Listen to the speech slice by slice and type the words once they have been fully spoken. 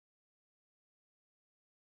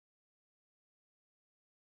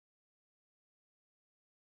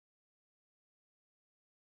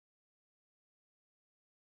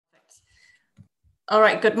All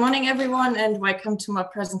right, good morning, everyone, and welcome to my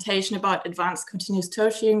presentation about advanced continuous toe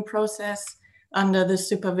shearing process under the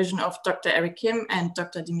supervision of Dr. Eric Kim and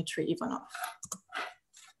Dr. Dimitri Ivanov.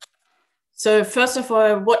 So first of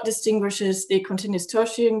all, what distinguishes the continuous toe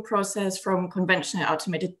shearing process from conventional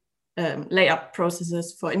automated layup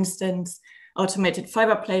processes, for instance, automated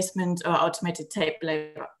fiber placement or automated tape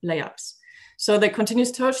layups? So the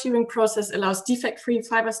continuous toe shearing process allows defect-free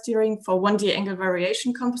fiber steering for 1D angle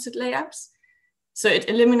variation composite layups. So it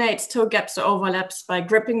eliminates toe gaps or overlaps by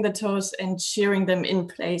gripping the toes and shearing them in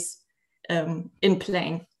place in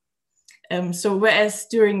plane. So whereas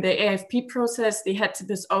during the AFP process, the head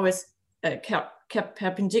tip is always kept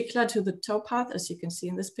perpendicular to the toe path, as you can see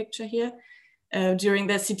in this picture here. During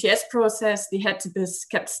the CTS process, the head tip is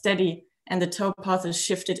kept steady and the toe path is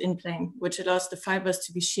shifted in plane, which allows the fibers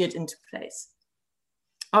to be sheared into place.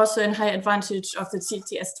 Also, a high advantage of the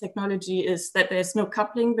CTS technology is that there's no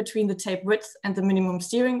coupling between the tape width and the minimum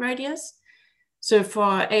steering radius. So for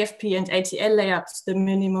AFP and ATL layups, the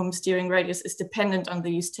minimum steering radius is dependent on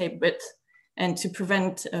the used tape width. And to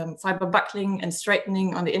prevent fiber buckling and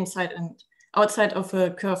straightening on the inside and outside of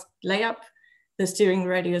a curved layup, the steering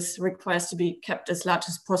radius requires to be kept as large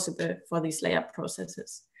as possible for these layup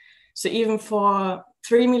processes. So even for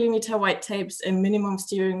 3 mm wide tapes, a minimum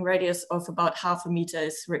steering radius of about ½ meter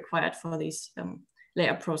is required for these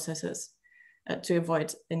layup processes to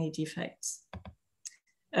avoid any defects.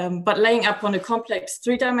 But laying up on a complex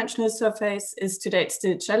 3-dimensional surface is to date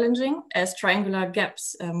still challenging, as triangular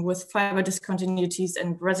gaps with fiber discontinuities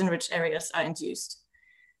and resin-rich areas are induced.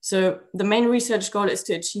 So the main research goal is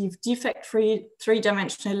to achieve defect-free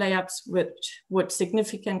 3-dimensional layups, which would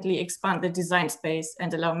significantly expand the design space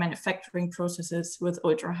and allow manufacturing processes with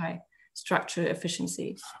ultra-high structural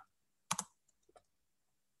efficiency.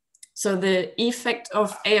 So the effect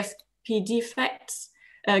of AFP defects.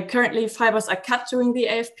 Currently, fibers are cut during the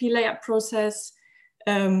AFP layup process,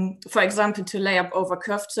 for example, to lay up over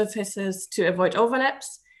curved surfaces to avoid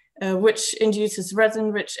overlaps, which induces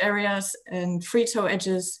resin-rich areas and free toe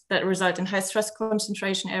edges that result in high stress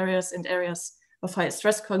concentration areas, and areas of high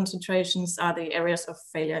stress concentrations are the areas of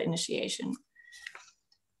failure initiation,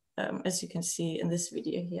 as you can see in this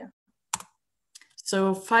video here.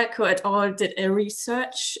 So Falco et al. Did a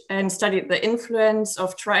research and studied the influence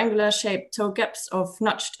of triangular shaped toe gaps of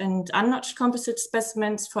notched and unnotched composite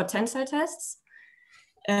specimens for tensile tests.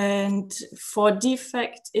 And for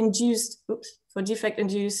defect-induced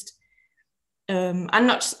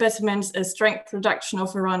unnotched specimens, a strength reduction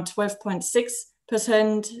of around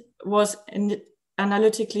 12.6% was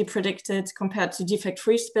analytically predicted compared to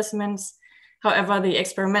defect-free specimens. However, the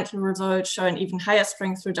experimental results show an even higher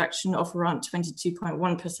strength reduction of around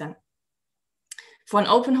 22.1%. For an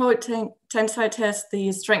open hole tensile test,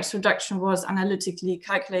 the strength reduction was analytically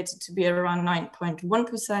calculated to be around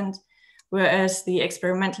 9.1%, whereas the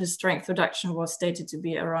experimental strength reduction was stated to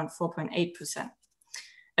be around 4.8%.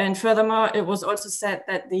 And furthermore, it was also said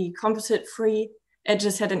that the composite-free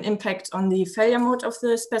edges had an impact on the failure mode of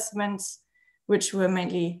the specimens, which were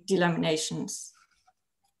mainly delaminations.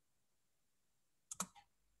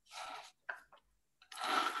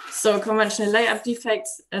 So conventional layup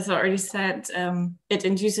defects, as I already said, it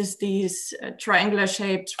induces these triangular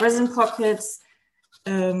shaped resin pockets.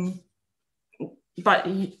 But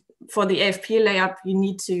for the AFP layup, you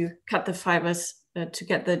need to cut the fibers to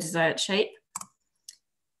get the desired shape.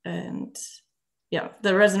 And yeah,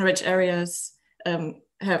 the resin-rich areas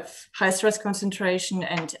have high stress concentration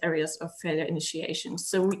and areas of failure initiation.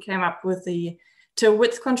 So we came up with the toe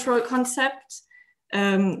width control concept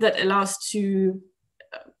that allows to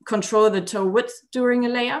control the toe width during a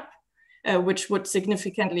layup, which would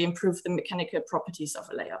significantly improve the mechanical properties of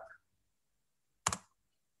a layup.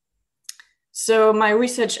 So my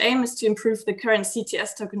research aim is to improve the current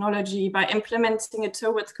CTS technology by implementing a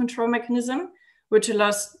toe width control mechanism, which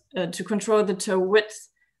allows to control the toe width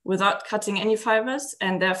without cutting any fibers,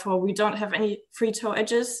 and therefore we don't have any free toe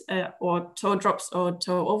edges or toe drops or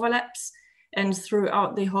toe overlaps. And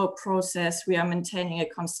throughout the whole process, we are maintaining a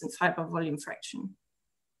constant fiber volume fraction.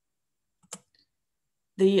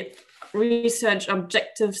 The research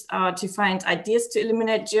objectives are to find ideas to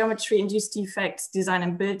eliminate geometry-induced defects, design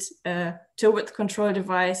and build a toe width control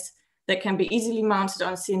device that can be easily mounted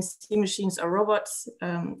on CNC machines or robots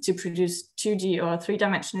to produce 2D or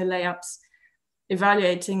 3-dimensional layups,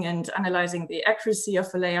 evaluating and analyzing the accuracy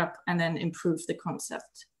of a layup, and then improve the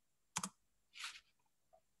concept.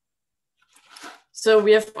 So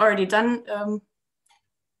we have already done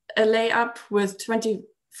a layup with 20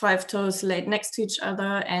 5 toes laid next to each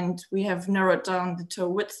other, and we have narrowed down the toe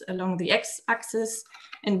width along the x-axis,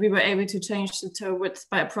 and we were able to change the toe width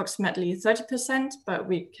by approximately 30%, but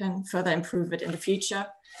we can further improve it in the future.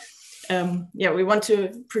 Yeah, we want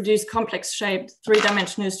to produce complex shaped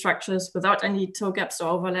 3-dimensional structures without any toe gaps or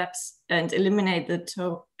overlaps, and eliminate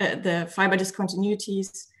the fiber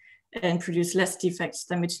discontinuities and produce less defects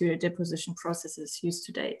than material deposition processes used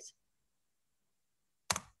to date.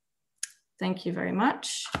 Thank you very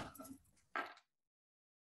much.